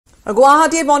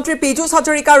গুৱাহাটীৰ মন্ত্ৰী পীযুষ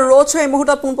হাজৰিকাৰ ৰোড শ্ব' এই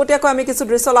মুহূৰ্তত পোনপটীয়াকৈ আমি কিছু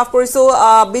দৃশ্য লাভ কৰিছোঁ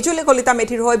বিজুলী কলিতা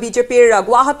মেধিৰ হৈ বিজেপিৰ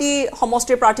গুৱাহাটী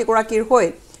সমষ্টিৰ প্ৰাৰ্থীগৰাকীৰ হৈ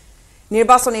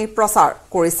নিৰ্বাচনী প্ৰচাৰ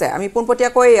কৰিছে আমি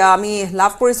পোনপটীয়াকৈ আমি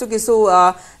লাভ কৰিছোঁ কিছু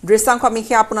দৃশ্যাংশ আমি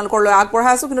সেয়া আপোনালোকলৈ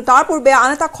আগবঢ়াই আছোঁ কিন্তু তাৰ পূৰ্বে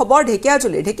আন এটা খবৰ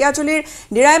ঢেকিয়াজুলিৰ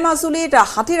নিৰাই মাজুলীত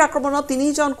হাতীৰ আক্ৰমণত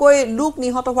 3জনকৈ লোক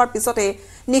নিহত হোৱাৰ পিছতে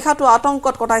নিশাটো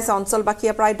আতংকত কটাইছে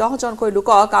অঞ্চলবাসীয়ে প্ৰায় 10জনকৈ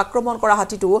লোকক আক্ৰমণ কৰা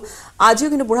হাতীটো আজিও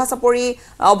কিন্তু বুঢ়াচাপৰি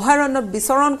অভয়াৰণ্যত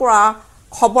বিচৰণ কৰা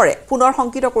খবৰে পুনৰ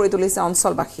শংকিত কৰি তুলিছে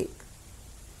অঞ্চলবাসীক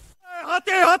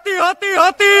হাতী হাতী হাতী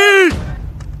হাতী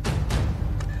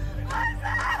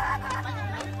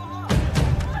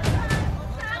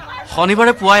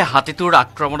শনিবাৰে পুৱাই হাতীটোৰ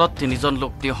আক্ৰমণত 3জন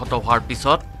লোক নিহত হোৱাৰ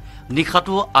পিছত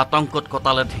নিশাটো আতংকত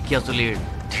কটালে ঢেকিয়াজুলিৰ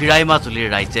ধিৰাই মাজুলীৰ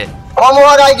ৰাইজে সমূহ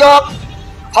ৰাইজক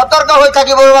সতৰ্ক হৈ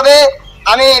থাকিবৰ বাবে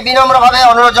আমি বিনম্ৰভাৱে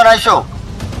অনুৰোধ জনাইছো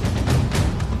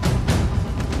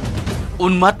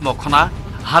উন্মাদ মখনা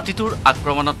হাতীটোৰ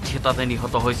আক্ৰমণত থিতাতে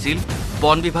নিহত হৈছিল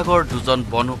বন বিভাগৰ 2জন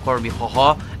বনকৰ্মী সহ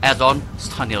এজন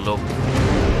স্থানীয় লোক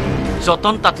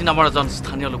যতন তাঁতী নামৰ এজন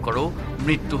স্থানীয় লোকৰো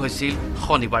মৃত্যু হৈছিল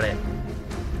শনিবাৰে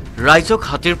ৰাইজক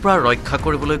হাতীৰ পৰা ৰক্ষা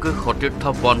কৰিবলৈ গৈ সতীৰ্থ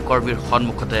বনকৰ্মীৰ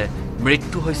সন্মুখতে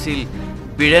মৃত্যু হৈছিল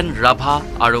বীৰেন ৰাভা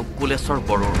আৰু কুলেশ্বৰ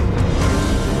বড়োৰ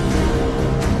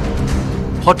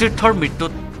সতীৰ্থৰ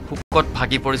মৃত্যুত শোকত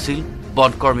ভাগি পৰিছিল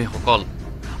বনকৰ্মীসকল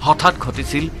হঠাৎ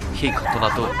ঘটিছিল সেই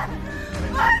ঘটনাটো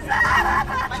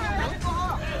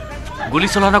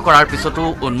গুলীচালনা কৰাৰ পিছতো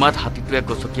উন্মাদ হাতীটোৱে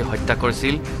গচকি হত্যা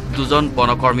কৰিছিল 2জন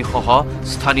বনকৰ্মী সহ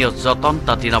স্থানীয় যতন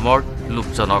তাঁতী নামৰ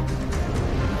লোকজনক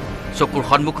চকুৰ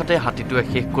সন্মুখতে হাতীটোৱে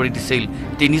শেষ কৰি দিছিল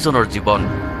 3জনৰ জীৱন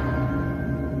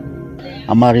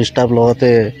আমাৰ ষ্টাফ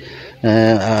লগতে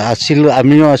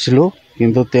আমিও আছিলোঁ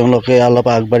কিন্তু তেওঁলোকে অলপ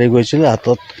আগবাঢ়ি গৈছিল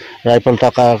হাতত ৰাইফল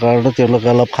থকাৰ কাৰণে তেওঁলোকে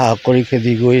অলপ সাহস কৰি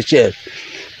খেদি গৈছে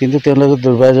কিন্তু তেওঁলোকে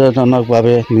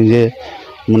দুৰ্ভাগ্যজনকভাৱে নিজে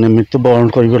মৃত্যুবৰণ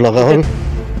কৰিব লগা হ'ল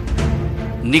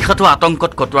নিশাটো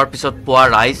আতংকত কটোৱাৰ পিছত পুৱা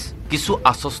ৰাইজ কিছু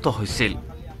আশ্বস্ত হৈছিল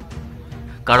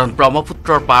কাৰণ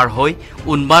ব্ৰহ্মপুত্ৰৰ পাৰ হৈ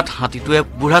উন্মাদ হাতীটোৱে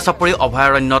বুঢ়াচাপৰি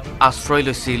অভয়াৰণ্যত আশ্ৰয়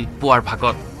লৈছিল পুৱাৰ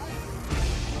ভাগত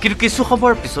কিন্তু কিছু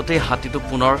সময়ৰ পিছতে হাতীটো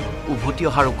পুনৰ উভতি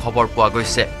অহাৰ খবৰ পোৱা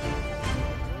গৈছে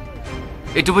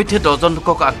ইতিমধ্যে 10জন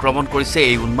লোকক আক্ৰমণ কৰিছে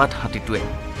এই উন্মাদ হাতীটোৱে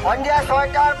সন্ধিয়া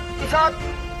 6টাৰ পিছত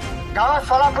গাঁৱত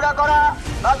চলাফুৰা কৰা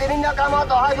বা বিভিন্ন কামত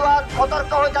অহা যোৱাত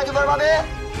সতৰ্ক হৈ থাকিবৰ বাবে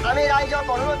আমি ৰাইজক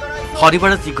অনুৰোধ জনাইছো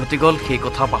শনিবাৰে যি ঘটি গ'ল সেই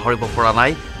কথা পাহৰিব পৰা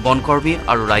নাই বনকৰ্মী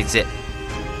আৰু ৰাইজে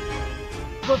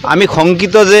আমি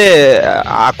শংকিত যে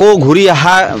আকৌ ঘূৰি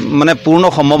অহা পূৰ্ণ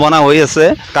সম্ভাৱনা হৈ আছে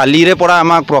কালিৰে পৰা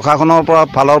আমাক প্ৰশাসনৰ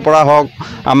ফালৰ পৰা হওক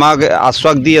আমাক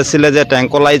আশ্বাস দি আছিলে যে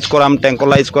টেংকলাইজ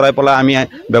কৰাই পেলাই আমি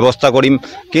ব্যৱস্থা কৰিম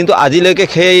কিন্তু আজিলৈকে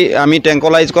সেই আমি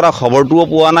টেংকলাইজ কৰা খবৰটোও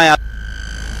পোৱা নাই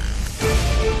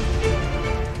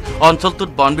অঞ্চলটোত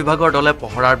বন বিভাগৰ দলে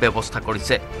পহৰাৰ ব্যৱস্থা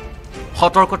কৰিছে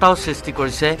সতৰ্কতাও সৃষ্টি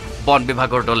কৰিছে বন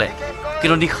বিভাগৰ দলে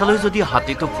কিন্তু নিশালৈ যদি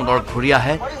হাতীটো পুনৰ ঘূৰি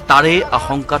আহে তাৰে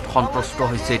আশংকাত সন্তুষ্ট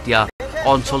হৈছে এতিয়া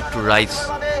অঞ্চলটোৰ ৰাইজ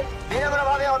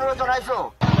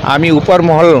আমি ওপৰ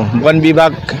মহল বন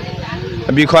বিভাগ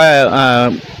বিষয়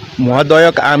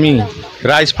মহোদয়ক আমি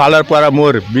ৰাইজ ফালৰ পৰা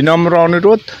মোৰ বিনম্ৰ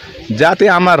অনুৰোধ যাতে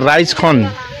আমাৰ ৰাইজখন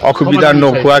অসুবিধা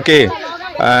নোহোৱাকৈ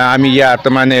আমি ইয়াত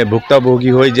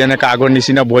ভুক্তভোগী হৈ যেনেকৈ আগৰ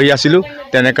নিচিনা বহি আছিলোঁ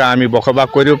তেনেকৈ আমি বসবাস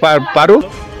কৰিব পাৰোঁ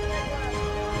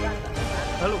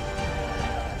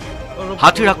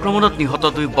হাতীৰ আক্ৰমণত নিহত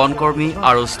 2 বনকৰ্মী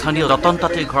আৰু স্থানীয় যতন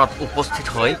তাঁতীৰ ঘৰত উপস্থিত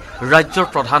হৈ ৰাজ্যৰ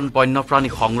প্ৰধান বন্যপ্ৰাণী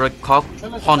সংৰক্ষক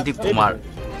সন্দীপ কুমাৰ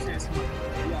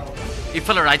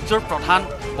ইফালে ৰাজ্যৰ প্ৰধান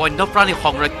বন্যপ্ৰাণী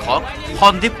সংৰক্ষক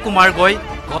সন্দীপ কুমাৰ গৈ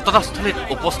ঘটনাস্থলীত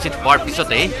উপস্থিত হোৱাৰ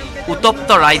পিছতে উত্তপ্ত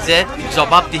ৰাইজে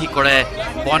জবাবদিহি কৰে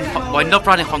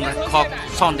বন্যপ্ৰাণী সংৰক্ষক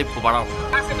সন্দীপ কুমাৰক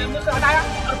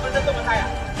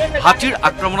হাতীৰ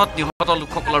আক্ৰমণত নিহত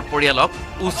লোকসকলৰ পৰিয়ালক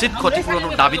উচিত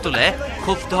ক্ষতিপূৰণৰ দাবী তোলে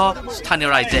ক্ষুব্ধ স্থানীয়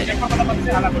ৰাইজে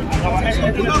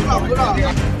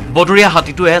বনৰীয়া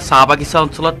হাতীটোৱে চাহ বাগিচা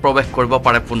অঞ্চলত প্ৰৱেশ কৰিব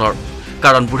পাৰে পুনৰ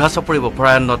কাৰণ বুঢ়াচাপৰি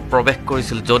অভয়াৰণ্যত প্ৰৱেশ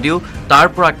কৰিছিল যদিও তাৰ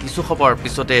পৰা কিছু সময়ৰ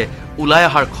পিছতে ওলাই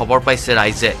অহাৰ খবৰ পাইছে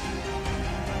ৰাইজে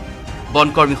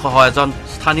বনকৰ্মীসহ এজন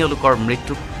স্থানীয় লোকৰ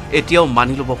মৃত্যুক এতিয়াও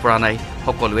মানি ল'ব পৰা নাই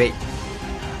সকলোৱে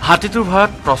হাতীটোৰ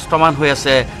ভয়ত ত্ৰস্তমান হৈ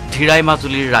আছে ধিৰাই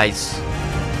মাজুলীৰ ৰাইজ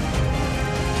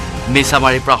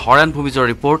মিছামাৰীৰ পৰা Haren ভূমিজৰ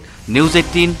report news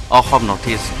 18 Assam north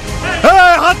east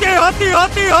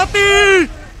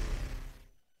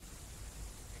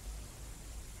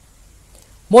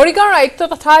মৰিগাঁৱৰ আয়ুক্ত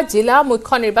তথা জিলা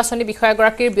মুখ্য নিৰ্বাচনী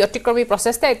বিষয়াগৰাকীৰ ব্যতিক্ৰমী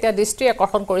প্ৰচেষ্টা এতিয়া দৃষ্টি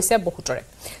আকৰ্ষণ কৰিছে বহুতৰে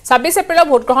 26 এপ্ৰিলত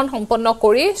ভোটগ্ৰহণ সম্পন্ন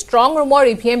কৰি ষ্ট্ৰং ৰুমৰ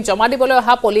ইভিএম জমা দিবলৈ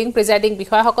অহা পলিং প্ৰিজাইডিং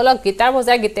বিষয়াসকলক গীটাৰ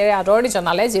বজাই গীতেৰে আদৰণি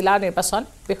জনালে জিলা নিৰ্বাচন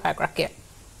বিষয়াগৰাকীয়ে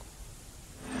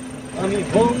আমি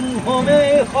হোম হোমে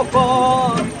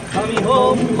সফল আমি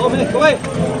হোম হোমে কয়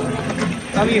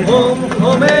আমি হোম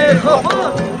হোমে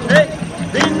সফল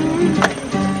দিন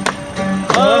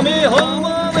আমি হোম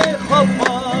হোমে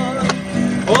সফল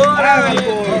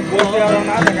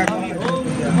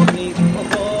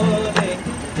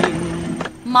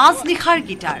মাছ নিশাৰ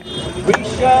গীটাৰ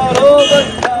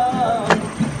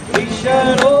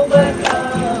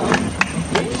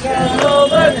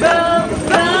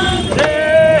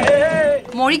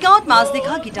মৰিগাঁৱত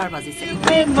মাজনিশা গীটাৰ বাজিছে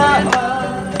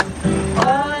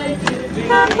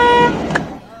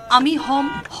আমি হোম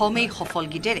হোমেই সফল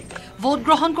গীতেৰে ভোট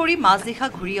গ্ৰহণ কৰি মাজনিশা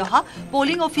ঘূৰি অহা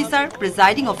পলিং অফিচাৰ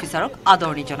প্ৰিজাইডিং অফিচাৰক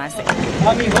আদৰণি জনাইছে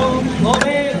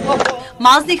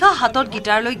মাজনিশা হাতত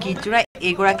গীটাৰ লৈ গীত জোৰাই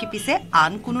এইগৰাকী পিছে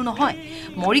আন কোনো নহয়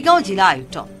মৰিগাঁও জিলা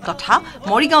আয়ুক্ত তথা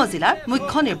মৰিগাঁও জিলাৰ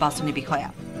মুখ্য নিৰ্বাচনী বিষয়া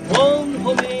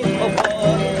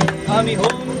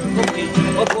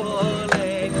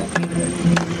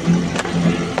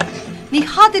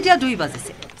নিশা তেতিয়া 2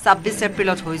 বাজিছে 26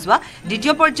 এপ্ৰিলত হৈ যোৱা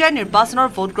দ্বিতীয় পৰ্যায়ৰ নিৰ্বাচনৰ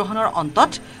ভোট গ্ৰহণৰ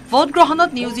অন্তত ভোট গ্ৰহণত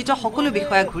নিয়োজিত সকলো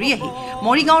বিষয়া ঘূৰি আহি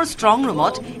মৰিগাঁৱৰ ষ্ট্ৰং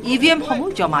ৰুমত ইভিএমসমূহ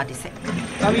জমা দিছে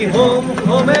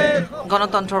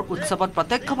গণতন্ত্ৰৰ উৎসৱত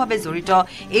প্ৰত্যক্ষভাৱে জড়িত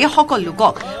এইসকল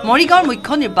লোকক মৰিগাঁৱৰ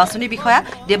মুখ্য নিৰ্বাচনী বিষয়া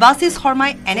দেৱাশিষ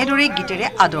শৰ্মাই এনেদৰে গীতেৰে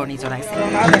আদৰণি জনাইছে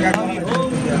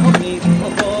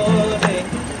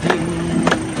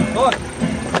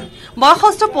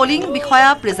বয়সস্থ পলিং বিষয়া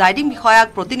প্ৰিজাইডিং বিষয়াক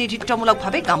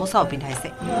প্ৰতিনিধিত্বমূলকভাৱে গামোচাও পিন্ধাইছে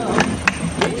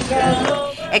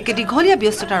একে দীঘলীয়া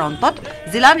ব্যস্ততাৰ অন্তত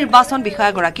জিলা নিৰ্বাচন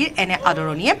বিষয়াগৰাকীৰ এনে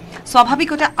আদৰণিয়ে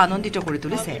স্বাভাৱিকতে আনন্দিত কৰি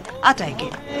তুলিছে আটাইকে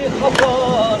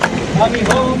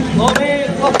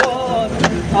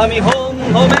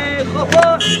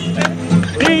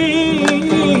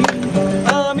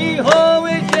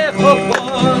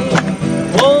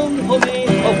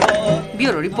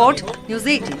bureau report news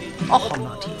 18 Assam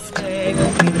north east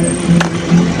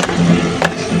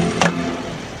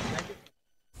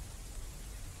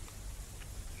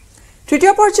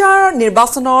তৃতীয় পৰ্যায়ৰ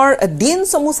নিৰ্বাচনৰ দিন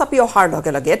চমু চাপি অহাৰ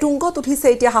লগে লগে তুংগত উঠিছে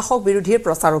এতিয়া শাসক বিৰোধীৰ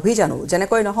প্ৰচাৰ অভিযানো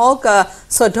যেনেকৈ নহওক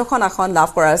 14খন আসন লাভ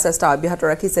কৰাৰ চেষ্টা অব্যাহত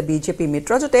ৰাখিছে বিজেপি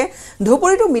মিত্ৰজোঁটে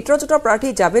ধুবুৰীতো মিত্ৰজোঁটৰ প্ৰাৰ্থী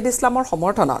জাভেদ ইছলামৰ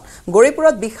সমৰ্থনত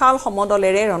গৌৰীপুৰত বিশাল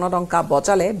সমদলেৰে ৰণডংকা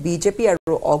বজালে বিজেপি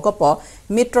আৰু অগপ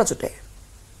মিত্ৰজোঁটে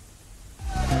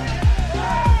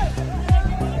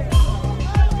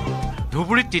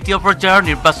ধুবুৰীত তৃতীয় পৰ্যায়ৰ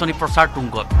নিৰ্বাচনী প্ৰচাৰ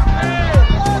তুংগত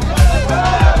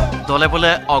দলে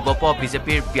বলে অগপ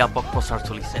বিজেপিৰ ব্যাপক প্ৰচাৰ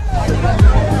চলিছে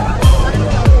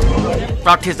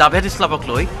প্ৰাৰ্থী জাভেদ ইছলামক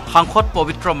লৈ সাংসদ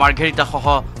পবিত্ৰ মাৰ্ঘেৰিটাসহ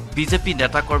বিজেপি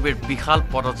নেতাকৰ্মীৰ বিশাল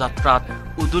পদযাত্ৰাত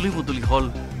উদুলি মুদুলি হল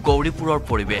গৌৰীপুৰৰ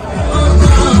পৰিৱেশ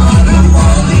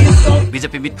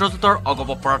বিজেপি মিত্ৰজোঁটৰ অগপ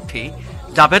প্ৰাৰ্থী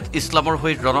জাভেদ ইছলামৰ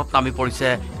হৈ ৰণত নামি পৰিছে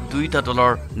দুইটা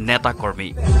দলৰ নেতাকৰ্মী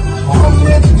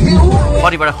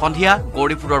শনিবাৰে সন্ধিয়া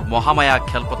গৌৰীপুৰৰ মহামায়া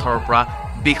খেলপথাৰৰ পৰা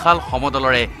বিশাল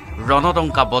সমদলৰে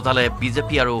ৰণডংকা বজালে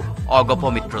বিজেপি আৰু অগপ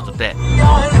মিত্ৰজোঁটে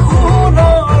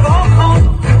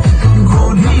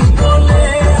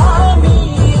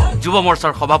যুৱ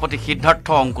মৰ্চাৰ সভাপতি সিদ্ধাৰ্থ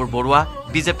অংকুৰ বৰুৱা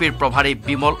বিজেপিৰ প্ৰভাৰী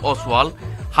বিমল অছৱাল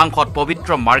সাংসদ পবিত্ৰ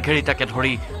মাৰ্ঘেৰিটাকে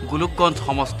ধৰি গোলোকগঞ্জ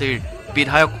সমষ্টিৰ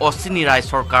বিধায়ক অশ্বিনী ৰায়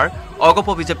চৰকাৰ অগপ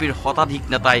বিজেপিৰ শতাধিক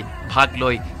নেতাই ভাগ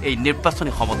লৈ এই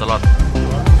নিৰ্বাচনী সমদলত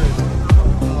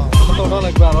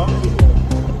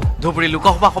ধুবুৰী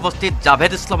লোকসভা সমষ্টিত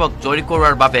জাভেদ ইছলামক জয়ী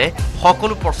কৰোৱাৰ বাবে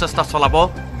সকলো প্ৰচেষ্টা চলাব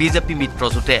বিজেপি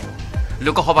মিত্ৰজোঁটে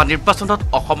লোকসভা নিৰ্বাচনত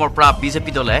অসমৰ পৰা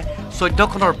বিজেপি দলে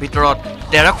 14খনৰ ভিতৰত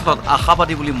 13খনত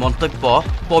আশাবাদী বুলি মন্তব্য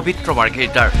পবিত্ৰ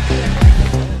মাৰ্ঘেৰিটাৰ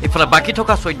ইফালে বাকী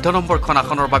থকা 14 নম্বৰখন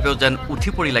আসনৰ বাবেও যেন উঠি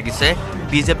পৰি লাগিছে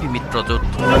বিজেপি মিত্ৰজোঁট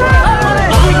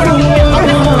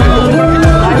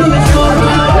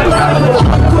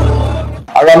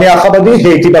আৰু আমি আশাবাদী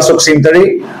সেই ইতিবাচক চিন্তাৰে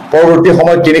পৰৱৰ্তী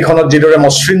সময়ত 3খনত যিদৰে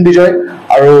মসৃণ বিজয়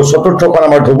আৰু 4ৰ্থখন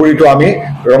আমাৰ ধুবুৰীটো আমি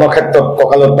ৰণক্ষেত্ৰত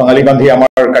কঁকালত টঙালি বান্ধি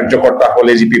আমাৰ কাৰ্যকৰ্তা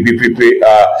হলে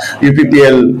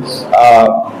ইউপিপিএল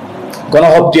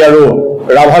গণশক্তি আৰু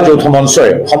ৰাভা যৌথ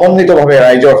মঞ্চই সমন্বিতভাৱে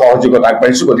ৰাইজৰ সহযোগত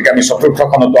আগবাঢ়িছো গতিকে আমি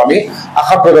 4ৰ্থখনতো আমি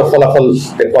আশাপ্ৰদ ফলাফল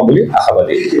দেখুৱাম বুলি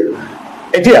আশাবাদী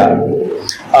এতিয়া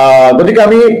গতিকে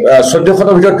আমি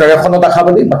 14খনৰ ভিতৰত 13খনত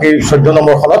আশাবাদী বাকী 14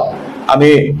 নম্বৰখনত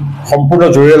আমি সম্পূৰ্ণ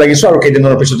জৰুৰী লাগিছো আৰু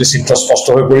কেইদিনৰ পিছতে চিত্ৰ স্পষ্ট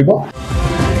হৈ পৰিব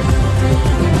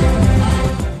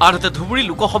আনহাতে ধুবুৰী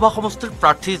লোকসভা সমষ্টিৰ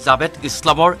প্ৰাৰ্থী জাভেদ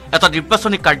ইছলামৰ এটা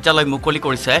নিৰ্বাচনী কাৰ্যালয় মুকলি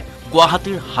কৰিছে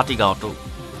গুৱাহাটীৰ হাতীগাঁৱতো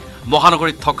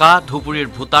মহানগৰীত থকা ধুবুৰীৰ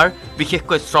ভোটাৰ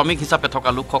বিশেষকৈ শ্ৰমিক হিচাপে থকা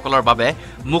লোকসকলৰ বাবে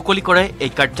মুকলি কৰে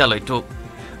এই কাৰ্যালয়টো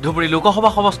ধুবুৰী লোকসভা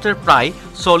সমষ্টিৰ প্ৰায়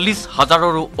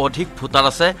 40,000ৰো অধিক ভোটাৰ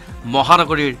আছে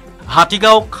মহানগৰীৰ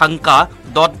হাতীগাঁও খাংকা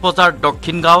দতবজাৰ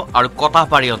দক্ষিণগাঁও আৰু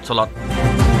কটাহবাৰী অঞ্চলত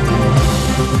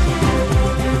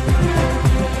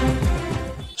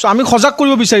সো আমি সজাগ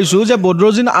কৰিব বিচাৰিছো যে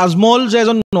বদৰুদ্দিন আজমল যে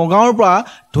এজন নগাঁৱৰ পৰা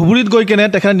ধুবুৰীত গৈ কেনে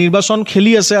তেখেতে নিৰ্বাচন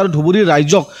খেলি আছে আৰু ধুবুৰীৰ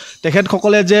ৰাইজক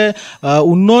তেখেতসকলে যে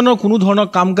উন্নয়নৰ কোনো ধৰণৰ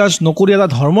কাম কাজ নকৰি এটা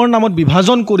ধৰ্মৰ নামত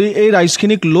বিভাজন কৰি এই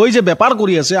ৰাইজখিনিক লৈ যে বেপাৰ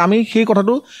কৰি আছে আমি সেই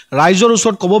কথাটো ৰাইজৰ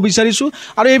ওচৰত ক'ব বিচাৰিছো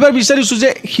আৰু এইবাৰ বিচাৰিছো যে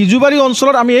হিজুবাৰী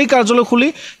অঞ্চলত আমি এই কাৰ্যালয় খুলি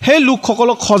সেই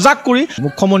লোকসকলক সজাগ কৰি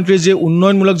মুখ্যমন্ত্ৰীৰ যে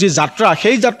উন্নয়নমূলক যে যাত্ৰা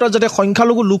সেই যাত্ৰাত যাতে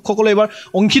সংখ্যালঘু লোকসকলে এইবাৰ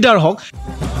অংশীদাৰ হওক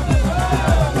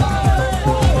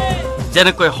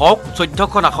যেনেকৈ হওক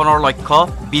 14খন আসনৰ লক্ষ্য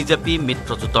বিজেপি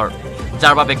মিত্ৰজোঁটৰ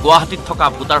যাৰ বাবে গুৱাহাটীত থকা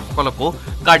ভোটাৰসকলকো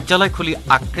কাৰ্যালয় খুলি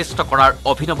আকৃষ্ট কৰাৰ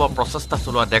অভিনৱ প্ৰচেষ্টা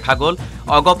চলোৱা দেখা গ'ল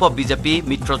অগপ বিজেপি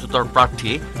মিত্ৰজোঁটৰ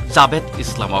প্ৰাৰ্থী জাভেদ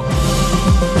ইছলামক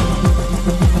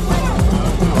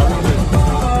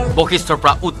বশিষ্ঠৰ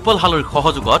পৰা উৎপল হালৈৰ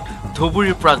সহযোগত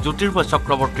ধুবুৰীৰ পৰা জ্যোতিৰ্ময়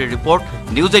চক্ৰৱৰ্তীৰ report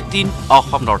news 18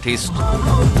 Assam north east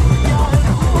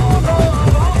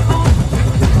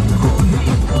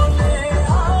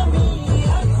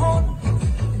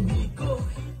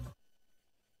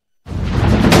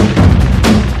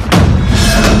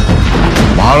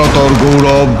ভাৰতৰ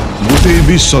গৌৰৱ গোটেই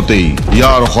বিশ্বতেই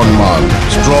ইয়াৰ সন্মান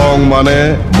ষ্ট্ৰং মানে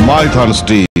মাইথান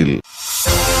ষ্টীল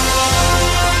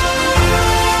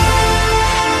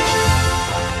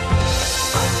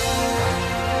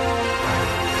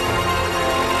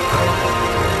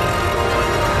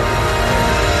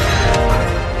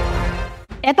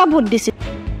এটা ভোট দিছিল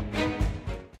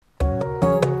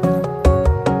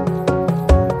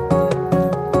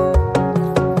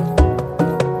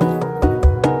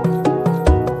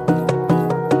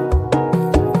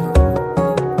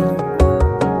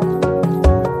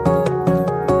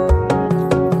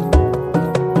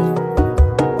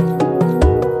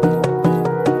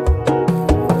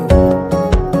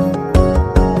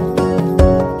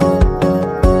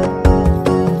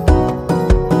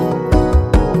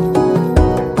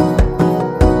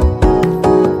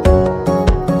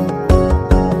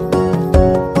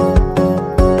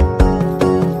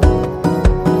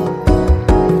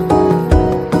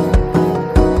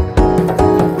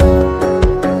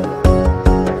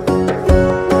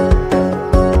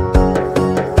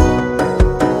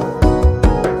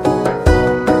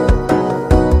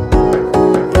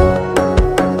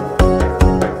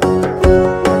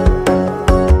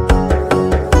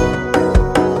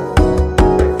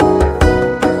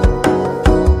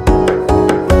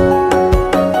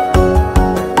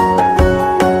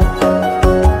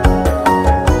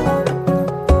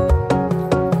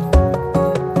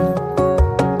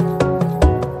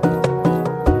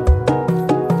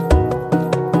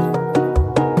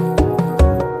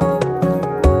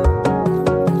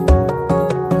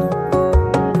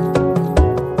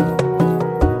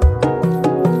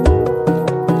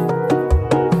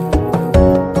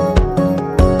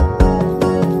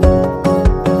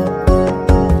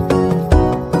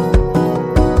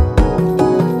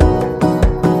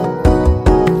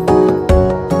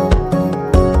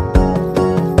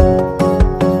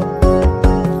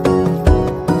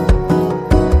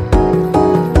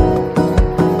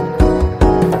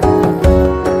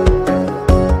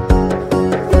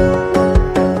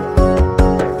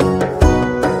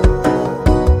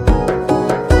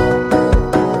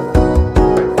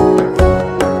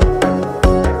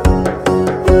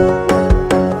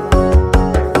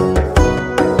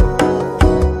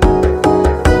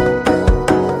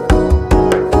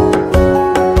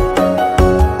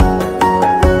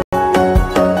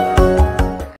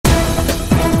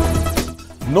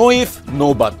নো ইফ নো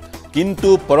বাট কিন্তু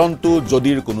পৰন্তু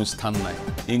যদিৰ কোনো স্থান নাই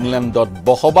ইংলেণ্ডত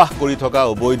বসবাস কৰি থকা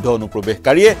অবৈধ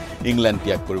অনুপ্ৰৱেশকাৰীয়ে ইংলেণ্ড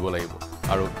ত্যাগ কৰিব লাগিব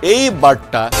আৰু এই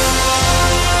বাৰ্তা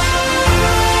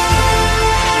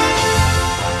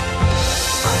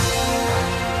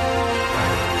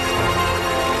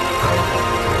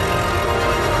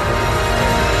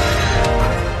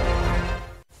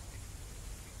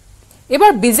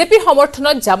এবাৰ বিজেপি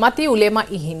সমৰ্থনত জামাতি উলেমা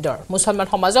ই হিন্দৰ মুছলমান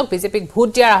সমাজক বিজেপিক ভোট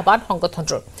দিয়াৰ আহ্বান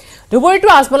সংগঠনটোৰ ধুবুৰীটো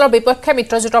আজমলৰ বিপক্ষে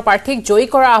মিত্ৰজোঁটৰ প্ৰাৰ্থীক জয়ী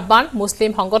কৰাৰ আহ্বান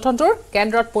মুছলিম সংগঠনটোৰ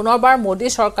কেন্দ্ৰত পুনৰবাৰ মোদী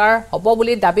চৰকাৰ হ'ব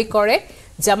বুলি দাবী কৰে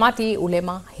জামাতি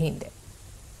উলেমা হিন্দে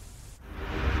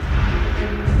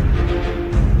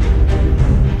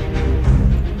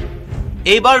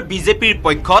এইবাৰ বিজেপিৰ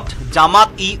পক্ষত জামাত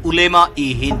ই উলেমা ই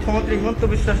হিন্দ মুখ্যমন্ত্ৰী হিমন্ত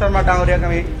বিশ্ব শৰ্মা ডাঙৰীয়াক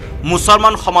আমি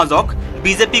মুছলমান সমাজক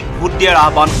বিজেপিক ভোট দিয়াৰ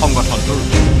আহ্বান সংগঠনটোৰ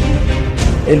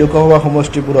এই লোকসভা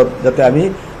সমষ্টিবোৰত যাতে আমি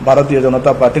ভাৰতীয়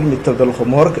জনতা পাৰ্টিৰ মিত্ৰ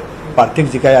দলসমূহৰ প্ৰাৰ্থীক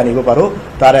জিকাই আনিব পাৰোঁ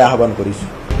তাৰে আহ্বান কৰিছোঁ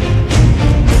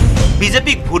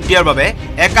বিজেপিক ভোট দিয়াৰ বাবে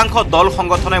একাংশ দল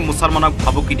সংগঠনে মুছলমানক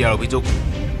ভাবুকি দিয়াৰ অভিযোগ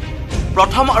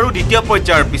প্ৰথম আৰু দ্বিতীয়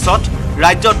পৰ্যায়ৰ পিছত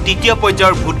ৰাজ্যত তৃতীয়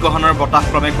পৰ্যায়ৰ ভোট গ্ৰহণৰ বতাহ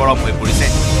ক্ৰমে গৰম হৈ পৰিছে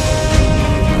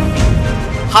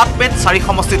 7 মেত 4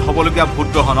 সমষ্টিত হ'বলগীয়া ভোট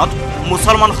গ্ৰহণত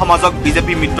মুছলমান সমাজক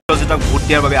বিজেপি মিত্ৰজোঁটক ভোট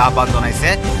দিয়াৰ বাবে আহ্বান জনাইছে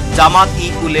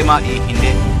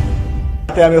জামাত-ই-উলেমা-ই-হিন্দে।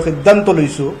 আমি সিদ্ধান্ত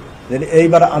লৈছো যে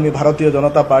এইবাৰ আমি ভাৰতীয়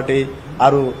জনতা পাৰ্টি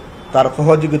আৰু তাৰ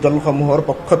সহযোগী দলসমূহৰ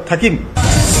পক্ষত থাকিম।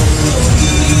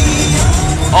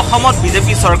 অসমত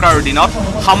বিজেপি চৰকাৰৰ দিনত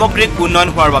সামগ্ৰিক উন্নয়ন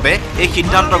হোৱাৰ বাবে এই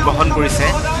সিদ্ধান্ত গ্ৰহণ কৰিছে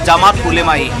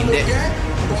জামাত-উলেমা-ই-হিন্দে।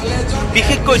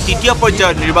 বিশেষকৈ দ্বিতীয়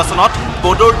পৰ্যায়ৰ নিৰ্বাচনত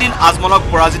বদৰুদ্দিন আজমলক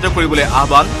পৰাজিত কৰিবলৈ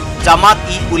আহ্বান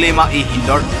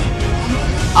জামাত-ই-উলেমা-ই-হিন্দৰ।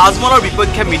 আজমলৰ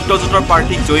বিপক্ষে মিত্ৰজোঁটৰ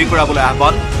প্ৰাৰ্থীক জয়ী কৰাবলৈ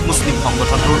আহ্বান মুছলিম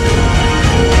সংগঠনটোৰ।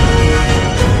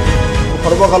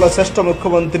 সৰ্বকালৰ শ্ৰেষ্ঠ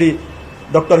মুখ্যমন্ত্ৰী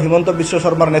ডক্টৰ হিমন্ত বিশ্ব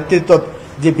শৰ্মাৰ নেতৃত্বত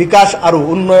যি বিকাশ আৰু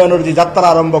উন্নয়নৰ যি যাত্ৰা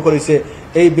আৰম্ভ কৰিছে,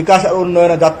 এই বিকাশ আৰু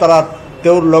উন্নয়নৰ যাত্ৰাত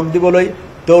তেওঁৰ লগ দিবলৈ,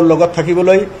 তেওঁৰ লগত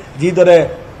থাকিবলৈ যিদৰে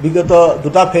বিগত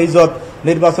দুটা ফেজত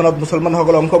নিৰ্বাচনত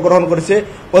মুছলমানসকলে অংশগ্ৰহণ কৰিছে,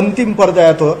 অন্তিম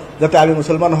পৰ্যায়তো যাতে আমি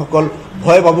মুছলমানসকল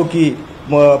ভয় ভাবুকি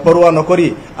পৰোৱা নকৰি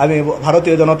আমি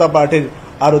ভাৰতীয় জনতা পাৰ্টিৰ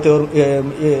আৰু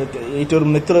তেওঁৰ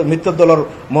মিত্ৰ দলৰ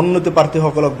মনোনীত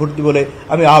প্ৰাৰ্থীসকলক ভোট দিবলৈ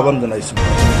আমি আহ্বান জনাইছোঁ।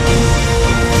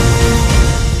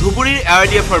 ধুবুৰীৰ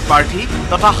ARDFৰ প্ৰাৰ্থী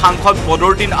তথা সাংসদ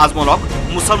বদৰুদ্দিন আজমলক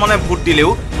মুছলমানে ভোট দিলেও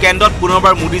কেন্দ্ৰত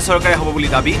পুনৰবাৰ মোদী চৰকাৰে হ'ব বুলি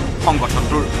দাবী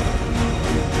সংগঠনটোৰ।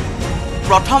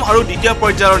 প্ৰথম আৰু দ্বিতীয়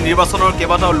পৰ্যায়ৰ নিৰ্বাচনৰ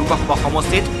কেইবাটাও লোকসভা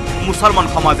সমষ্টিত মুছলমান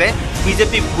সমাজে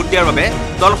বিজেপিক ভোট দিয়াৰ বাবে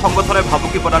দল সংগঠনে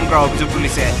ভাবুকি প্ৰদান কৰাৰ অভিযোগ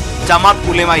তুলিছে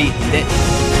জামাত-উলেমা-ই-হিন্দে।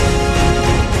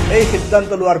 এই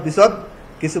সিদ্ধান্ত লোৱাৰ পিছত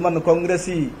কিছুমান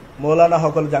কংগ্ৰেছী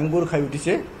মৌলানাসকল জাংগুৰ খাই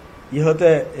উঠিছে।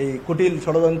 ইহঁতে এই কুটিল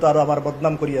ষড়যন্ত্ৰ আৰু আমাৰ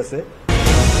বদনাম কৰি আছে।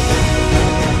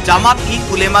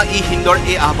 জামাত-ই-উলেমা-ই-হিন্দৰ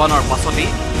এই আহ্বানৰ পাছতেই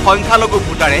সংখ্যালঘু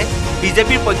ভোটাৰে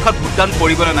বিজেপিৰ পক্ষত ভোটদান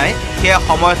কৰিবনে নাই সেয়া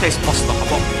সময়তে স্পষ্ট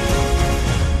হ'ব।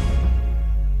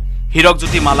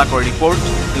 Hirakjyoti Malakar report,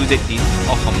 News 18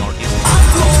 Assam north east.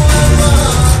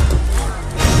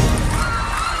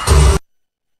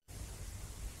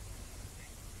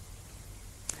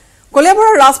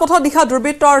 কলিয়াবৰৰ ৰাজপথত দিশা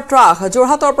দুৰ্বৃত্তৰ ট্ৰাক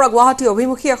যোৰহাটৰ পৰা গুৱাহাটী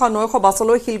অভিমুখী এখন নৈশ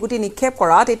বাছলৈ শিলগুটি নিক্ষেপ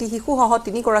কৰাত এটি শিশুসহ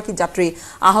 3গৰাকী যাত্ৰী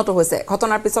আহত হৈছে।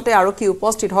 ঘটনাৰ পিছতে আৰক্ষী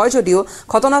উপস্থিত হয় যদিও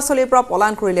ঘটনাস্থলীৰ পৰা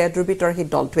পলায়ন কৰিলে দুৰ্বৃত্তৰ সেই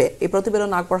দলটোৱে। এই প্ৰতিবেদন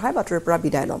আগবঢ়াই বাতৰিৰ পৰা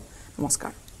বিদায় ল'ম।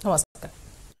 নমস্কাৰ।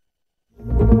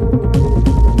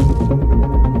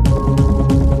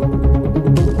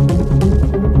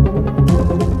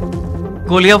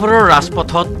 কলিয়াবৰৰ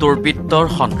ৰাজপথত দুৰ্বৃত্তৰ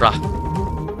সন্ত্ৰাস।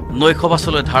 নৈশ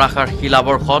বাছলৈ ধাৰাসাৰ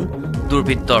শিলাবৰ্ষণ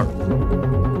দুৰ্বৃত্তৰ।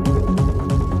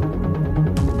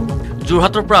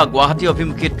 যোৰহাটৰ পৰা গুৱাহাটী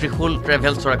অভিমুখী ত্ৰিশূল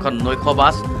ট্ৰেভেলছৰ এখন নৈশ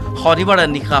বাছ শনিবাৰে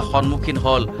নিশা সন্মুখীন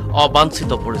হ'ল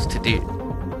অবাঞ্ছিত পৰিস্থিতিৰ।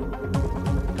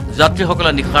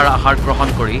 যাত্ৰীসকলে নিশাৰ আহাৰ গ্ৰহণ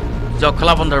কৰি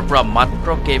জখলাবন্ধাৰ পৰা মাত্ৰ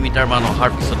কেইমিটাৰমান অহাৰ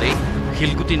পিছতেই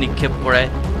শিলগুটি নিক্ষেপ কৰে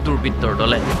দুৰ্বৃত্তৰ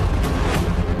দলে।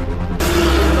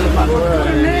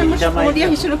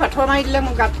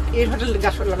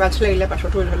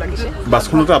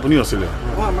 বাছখনতো আপুনি আছিলে?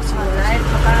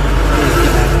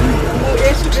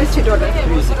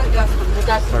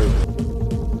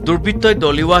 দুৰ্বৃত্তই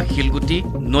দলিওৱা শিলগুটি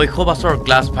নৈশ বাছৰ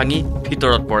গ্লাছ ভাঙি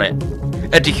ভিতৰত পৰে।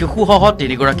 এটি শিশুসহ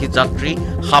 3গৰাকী যাত্ৰী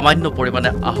সামান্য পৰিমাণে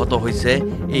আহত হৈছে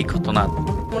এই ঘটনাত।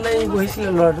 বহিছিলে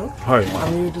ল'ৰাটো,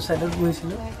 আমি এইটো চাইডত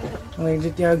বহিছিলোঁ।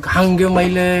 যেতিয়া ঘাংগে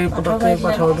মাৰিলে পটককে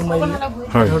পাথৰটো মাৰিলে,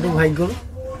 পাথৰটো ভাগি গ'ল।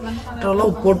 অলপ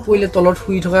ওপৰত পৰিলে, তলত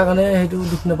শুই থকাৰ কাৰণে সেইটো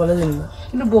দুখ নাপালে যেনিবা।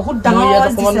 কিন্তু বহুত ডাঙৰ ইয়াত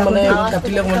অকণমান মানে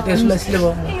কাটিলে অকণমান তেজ ওলাইছিলে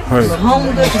বাৰু।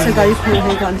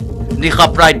 নিশা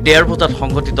প্ৰায় 1:30 বজাত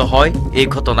সংঘটিত হয় এই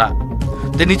ঘটনা।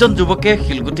 3জন যুৱকে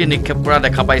শিলগুটি নিক্ষেপ কৰা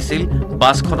দেখা পাইছিল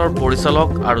বাছখনৰ পৰিচালক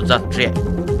আৰু যাত্ৰীয়ে।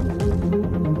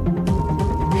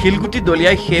 শিলগুটি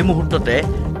দলিয়াই সেই মুহূৰ্ততে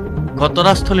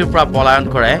ঘটনাস্থলীৰ পৰা পলায়ন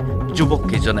কৰে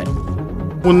যুৱককেইজনে।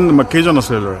 কেইজন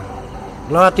আছিল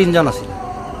ল'ৰা? 3জন আছিল।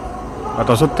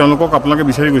 তাৰপিছত তেওঁলোকক আপোনালোকে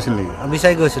বিচাৰি গৈছিল নেকি?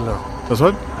 বিচাৰি গৈছিল।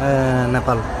 তাৰপিছত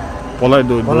নেপাল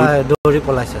দৌৰি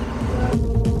পলাইছে।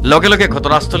 লগে লগে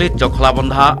ঘটনাস্থলীত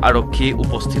জখলাবন্ধা আৰক্ষী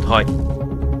উপস্থিত হয়।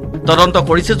 তদন্ত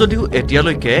কৰিছে যদিও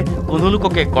এতিয়ালৈকে কোনো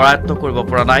লোককে কৰায়ত্ব কৰিব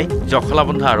পৰা নাই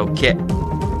জখলাবন্ধা আৰক্ষীয়ে।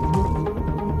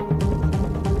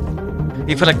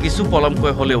 ইফালে কিছু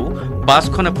পলমকৈ হলেও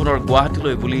বাছখনে পুনৰ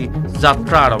গুৱাহাটীলৈ বুলি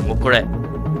যাত্ৰা আৰম্ভ কৰে।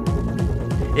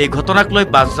 এই ঘটনাক লৈ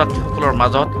বাছ যাত্ৰীসকলৰ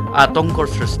মাজত আতংকৰ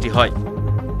সৃষ্টি হয়।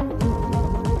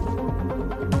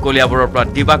 কলিয়াবৰৰ পৰা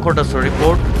দিবাকৰ দাসৰ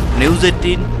report, News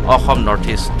 18 Assam north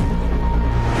east.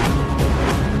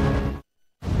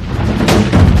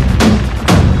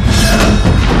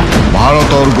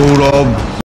 ভাৰতৰ গৌৰৱ